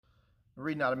We're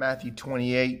reading out of Matthew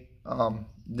 28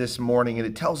 this morning, and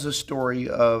it tells the story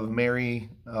of Mary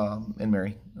and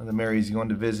Mary. The Mary is going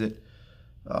to visit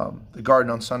the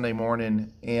garden on Sunday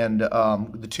morning, and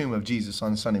the tomb of Jesus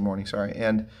on Sunday morning,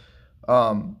 and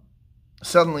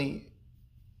suddenly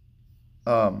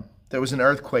there was an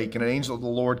earthquake, and an angel of the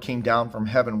Lord came down from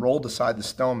heaven, rolled aside the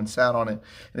stone, and sat on it.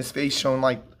 And his face shone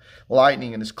like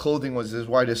lightning, and his clothing was as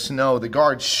white as snow. The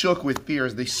guards shook with fear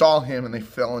as they saw him, and they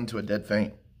fell into a dead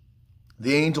faint.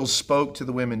 The angel spoke to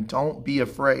the women, "Don't be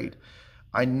afraid.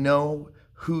 I know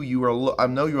you are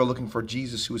looking for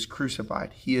Jesus who was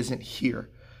crucified. He isn't here.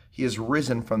 He is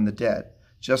risen from the dead.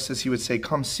 Just as he would say,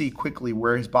 come see quickly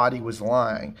where his body was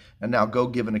lying, and now go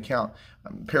give an account."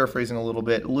 I'm paraphrasing a little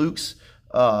bit. Luke's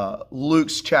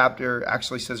chapter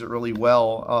actually says it really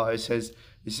well. It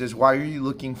says, "Why are you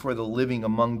looking for the living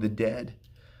among the dead?"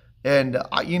 And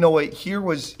you know what?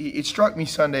 It struck me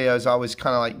Sunday as I was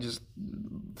kind of like just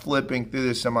flipping through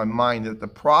this in my mind, that the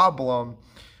problem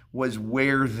was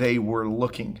where they were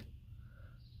looking.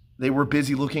 They were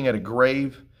busy looking at a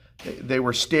grave. They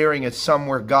were staring at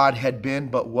somewhere God had been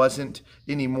but wasn't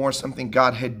anymore, something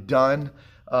God had done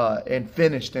and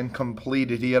finished and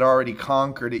completed. He had already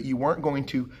conquered it. You weren't going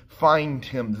to find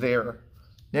him there,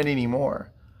 not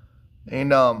anymore. And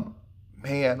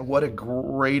man, what a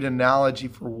great analogy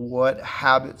for what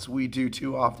habits we do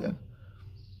too often.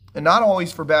 And not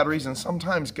always for bad reasons.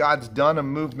 Sometimes God's done a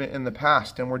movement in the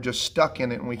past and we're just stuck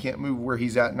in it and we can't move where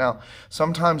he's at now.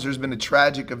 Sometimes there's been a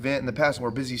tragic event in the past and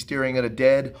we're busy staring at a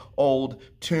dead, old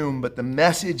tomb. But the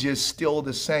message is still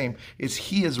the same. It's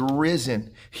he is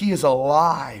risen. He is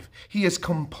alive. He has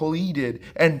completed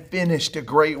and finished a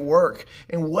great work.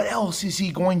 And what else is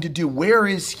he going to do? Where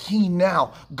is he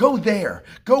now? Go there.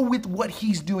 Go with what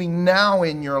he's doing now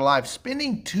in your life.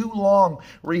 Spending too long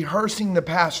rehearsing the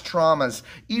past traumas,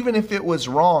 even if it was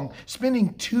wrong,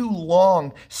 spending too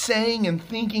long saying and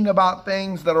thinking about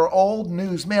things that are old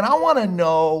news. Man, I want to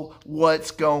know what's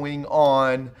going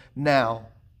on now.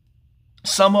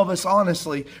 Some of us,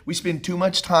 honestly, we spend too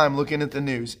much time looking at the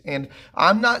news. And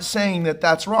I'm not saying that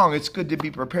that's wrong. It's good to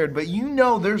be prepared. But you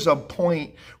know there's a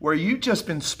point where you've just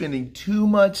been spending too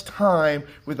much time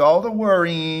with all the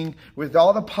worrying, with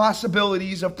all the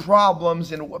possibilities of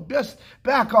problems. And just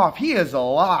back off. He is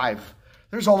alive.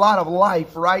 There's a lot of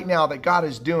life right now that God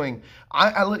is doing.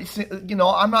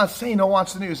 I'm not saying don't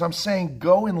watch the news. I'm saying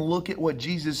go and look at what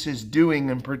Jesus is doing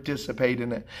and participate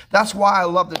in it. That's why I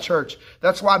love the church.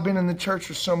 That's why I've been in the church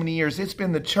for so many years. It's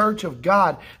been the church of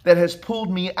God that has pulled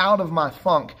me out of my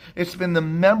funk. It's been the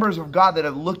members of God that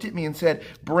have looked at me and said,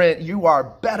 "Brent, you are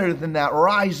better than that.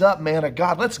 Rise up, man of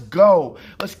God. Let's go.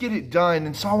 Let's get it done."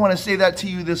 And so I want to say that to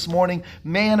you this morning.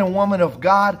 Man and woman of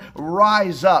God,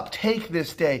 rise up. Take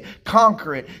this day.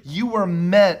 Conquer it. You were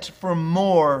meant for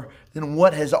more than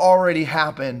what has already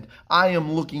happened. I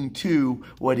am looking to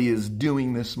what he is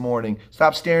doing this morning.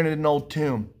 Stop staring at an old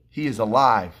tomb. He is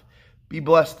alive. Be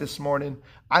blessed this morning.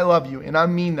 I love you, and I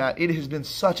mean that. It has been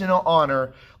such an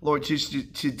honor, Lord,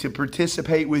 to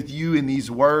participate with you in these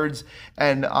words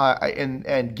and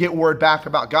get word back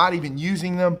about God even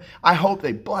using them. I hope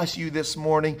they bless you this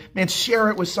morning. Man, share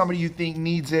it with somebody you think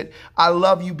needs it. I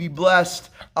love you. Be blessed.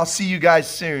 I'll see you guys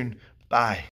soon. Bye.